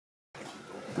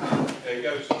It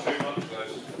goes too much,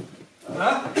 those.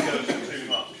 Huh? It goes too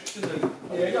much.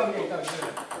 Yeah, it does,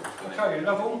 yeah. Okay,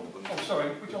 level. Oh, sorry,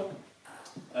 which one?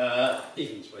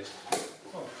 Evens, please.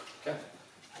 Oh. Okay.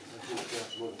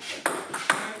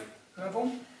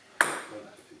 Level.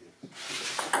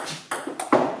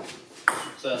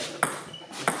 Certainly.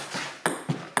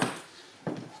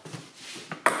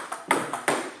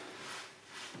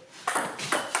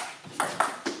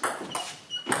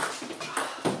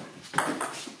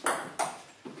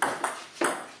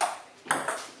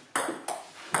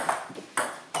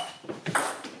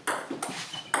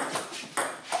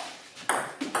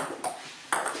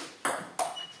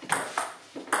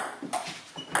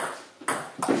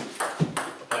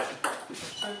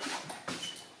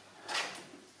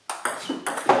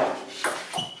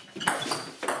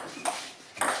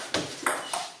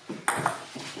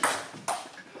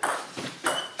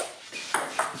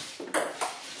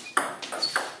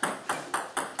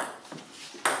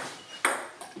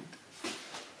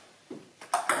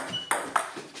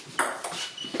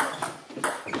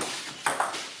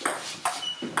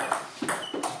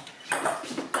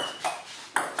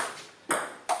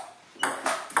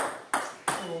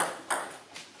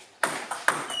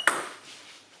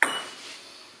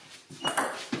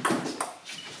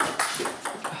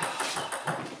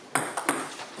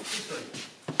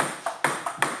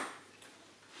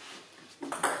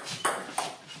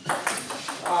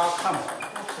 Oh, come on.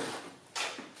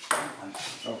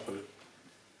 I'll put it.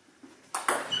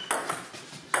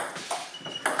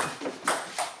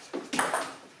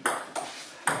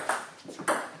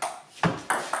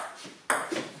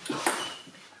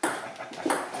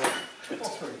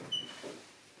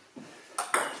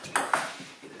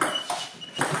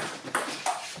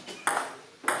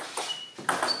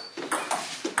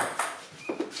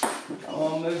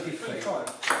 Oh, move your feet.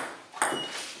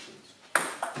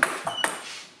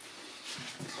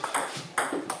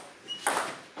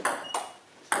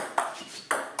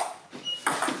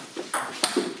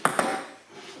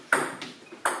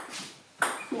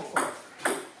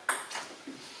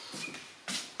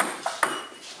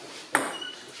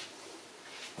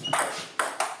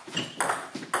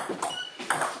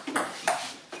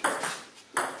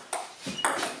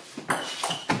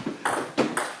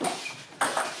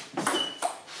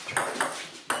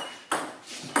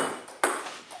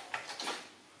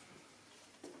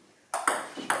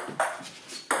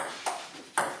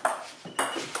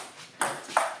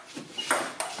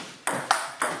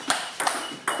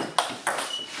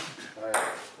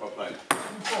 Well played.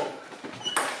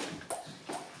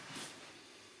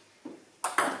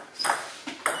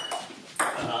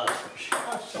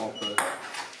 I'll put it.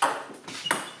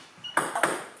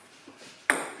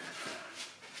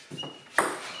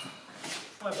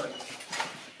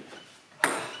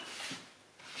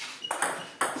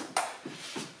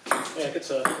 Yeah, good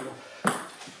sir.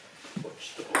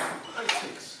 Watch the ball.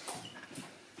 8-6.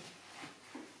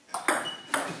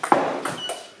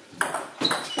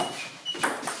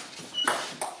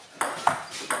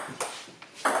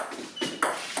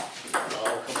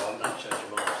 Oh, come on, don't change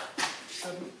your mind.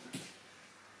 7.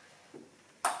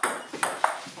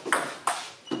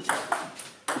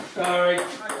 Sorry. 8.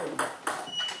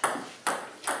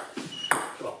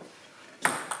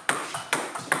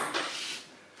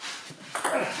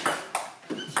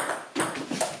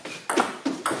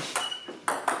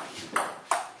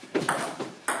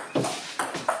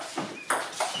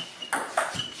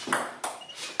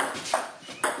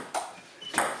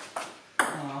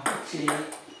 Come on. Oh, 8.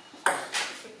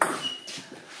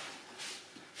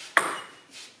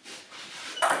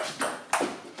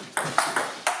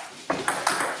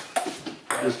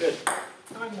 That's good.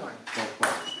 9-9.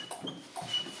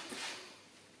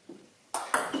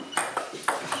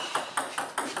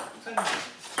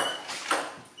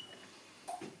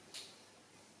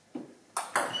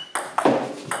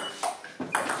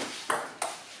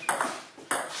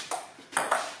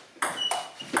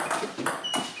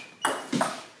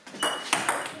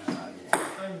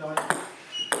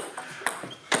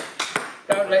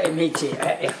 Don't let him hit it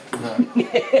at you.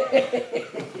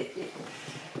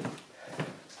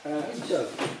 So.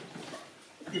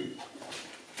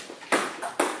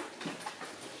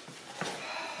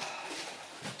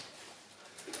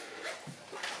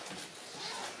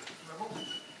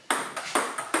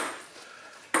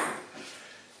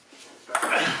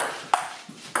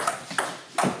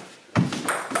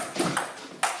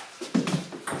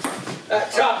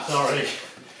 That's up. Sorry.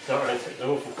 Sorry, it's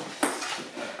awful.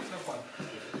 No fun.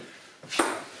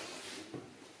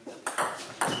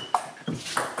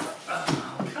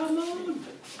 Come on.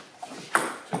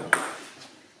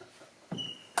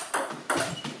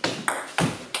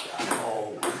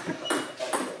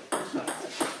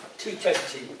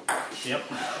 220. Yep.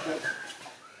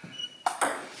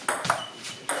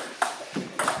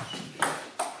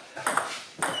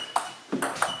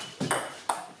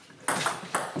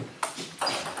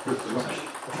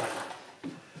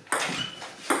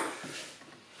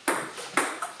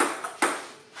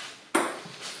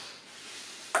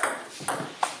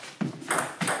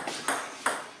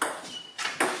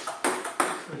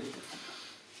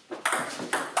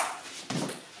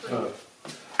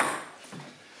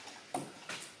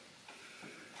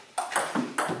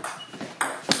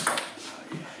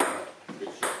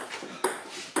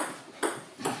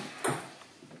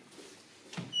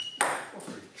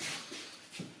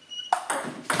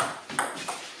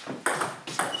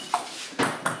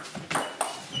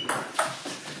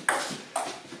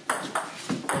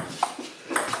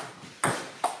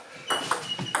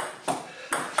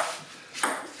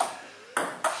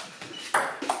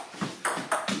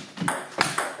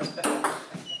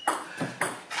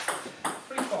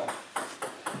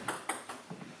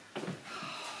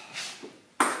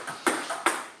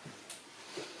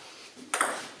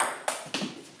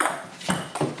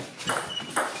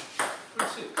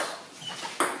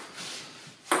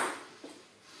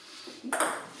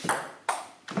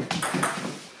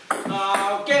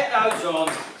 Oh, get those on.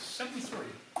 73.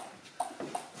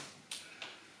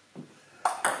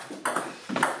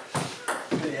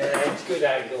 Yeah, it's good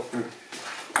angle.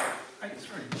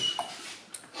 83.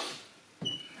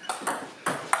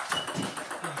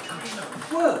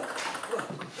 Work.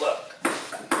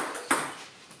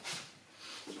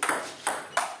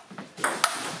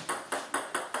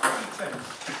 310.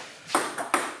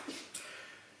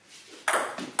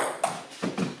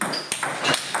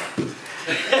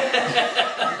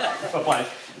 Well played.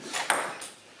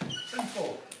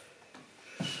 34.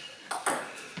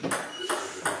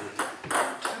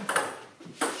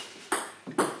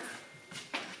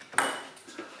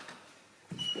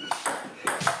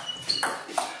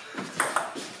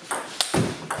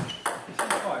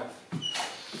 35.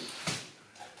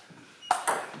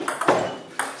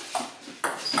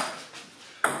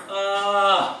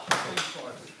 Ah,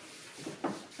 35.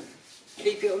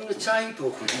 keep it on the table.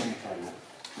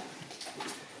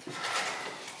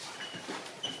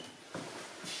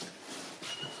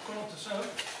 Gone on to serve.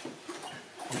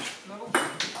 Level.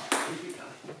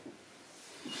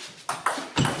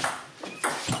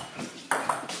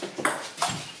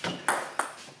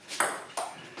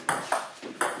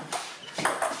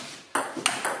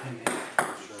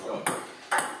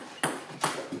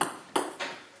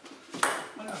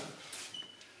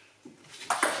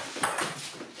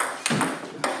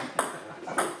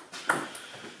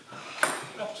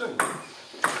 Off two.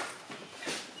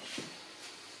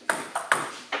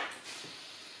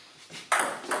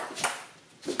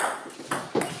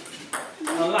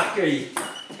 Unlucky.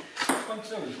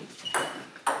 22.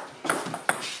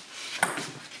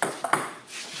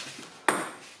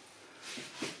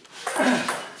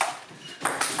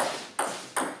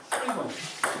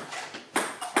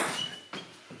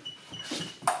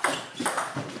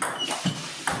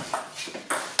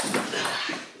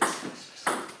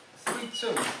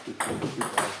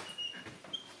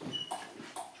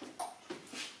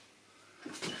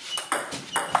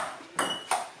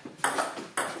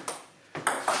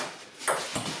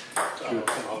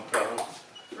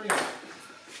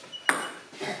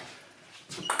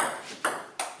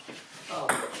 Oh,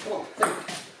 come on, think.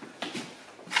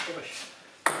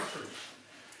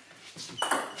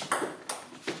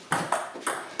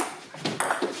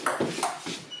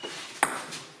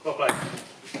 Well played.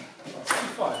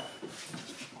 25.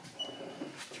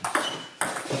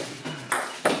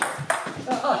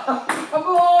 Come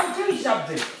on, do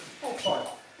something. 45.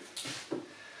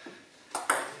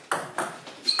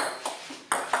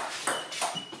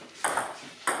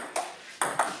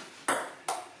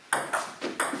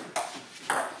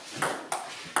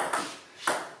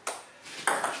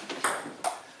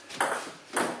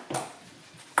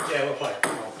 Yeah, well played.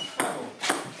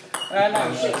 No,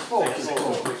 6-4.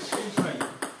 Excuse me.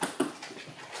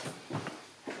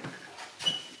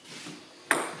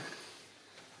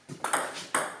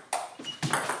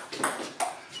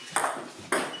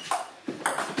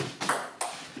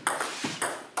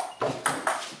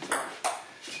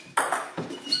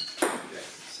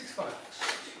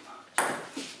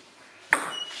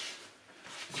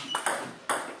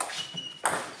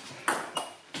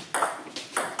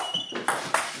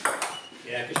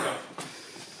 Yeah, good stuff.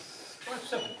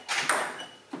 5-7.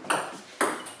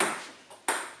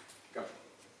 Go.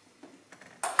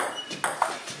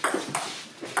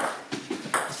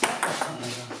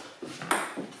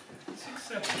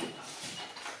 6-7.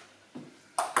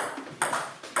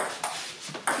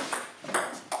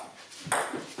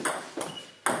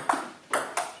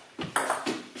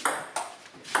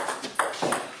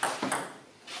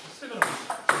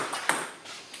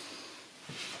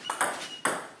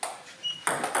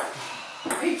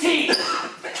 20!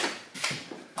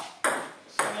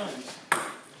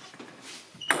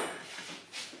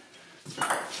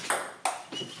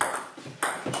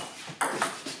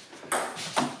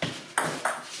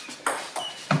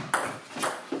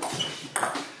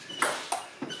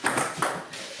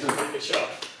 Good shot.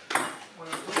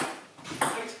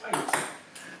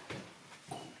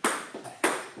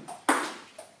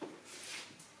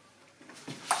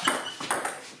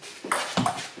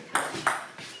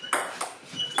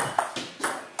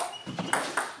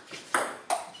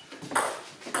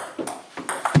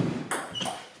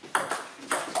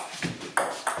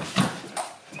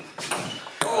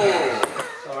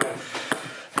 Sorry.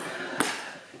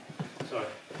 Sorry.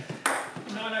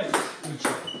 9-8. Good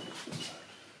shot.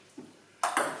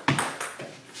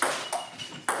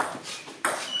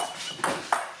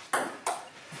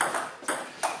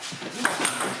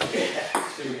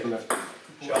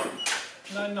 Shot.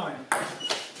 9-9.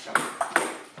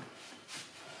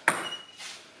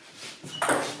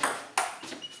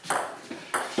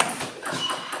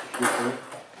 Whitfield.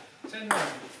 10-9.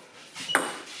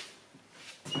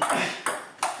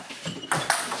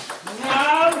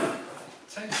 No!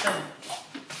 10-7.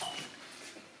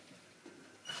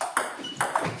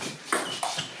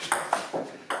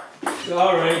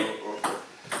 Sorry.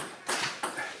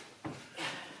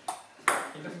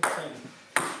 11-10.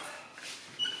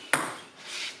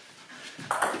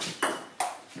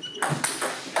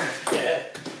 Yeah.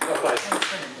 Well played.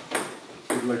 10-10.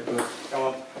 Good leg for that. Come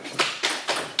on.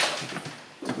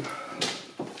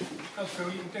 Go Phil,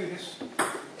 you can do this.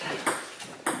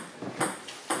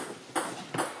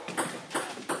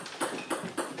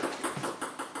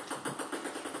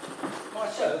 My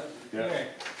serve? Yeah.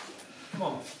 Come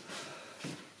on.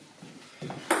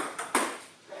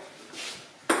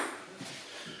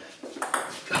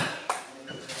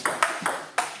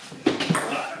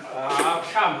 Oh,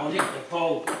 come on, hit the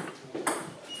ball.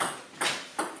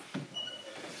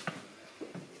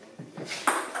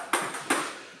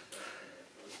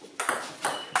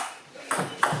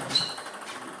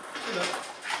 Good luck.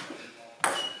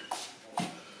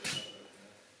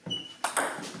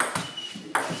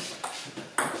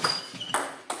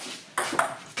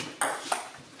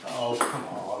 Oh, come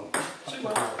on.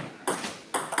 2-1.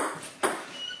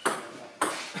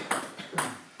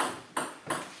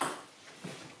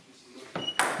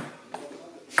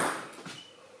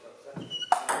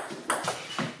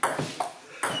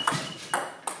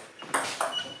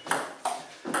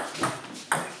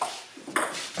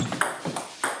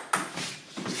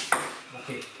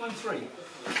 Okay. 1-3.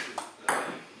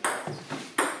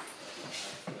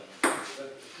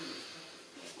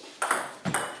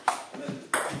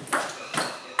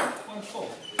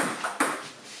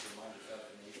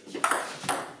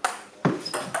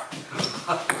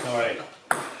 Sorry.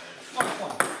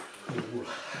 1-1.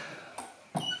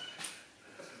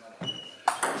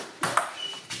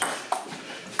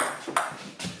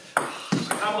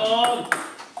 Come on!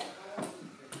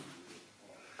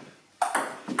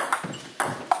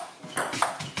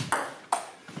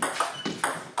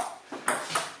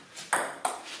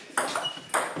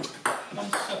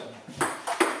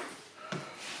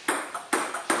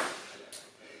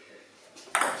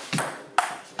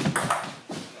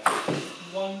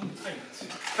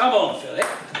 Come on, Philip.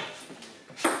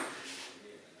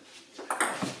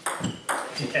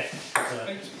 Yeah.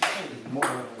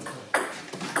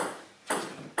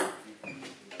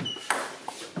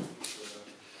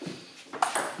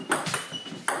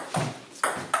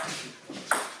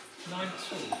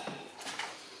 9-2.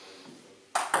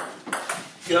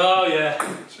 Oh, yeah.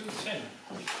 2-10.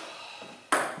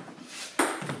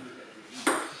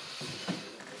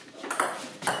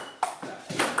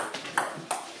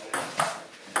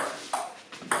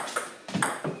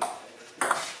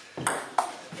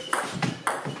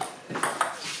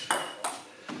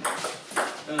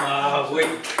 Ah, weak.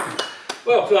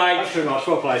 Well played. That's too nice.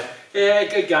 Well played. Yeah,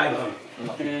 good game.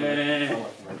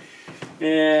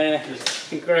 Yeah,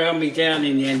 he ground me down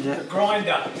in the end.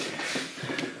 Grinder.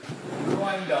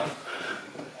 Grinder.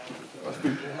 That's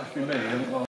good me, isn't it?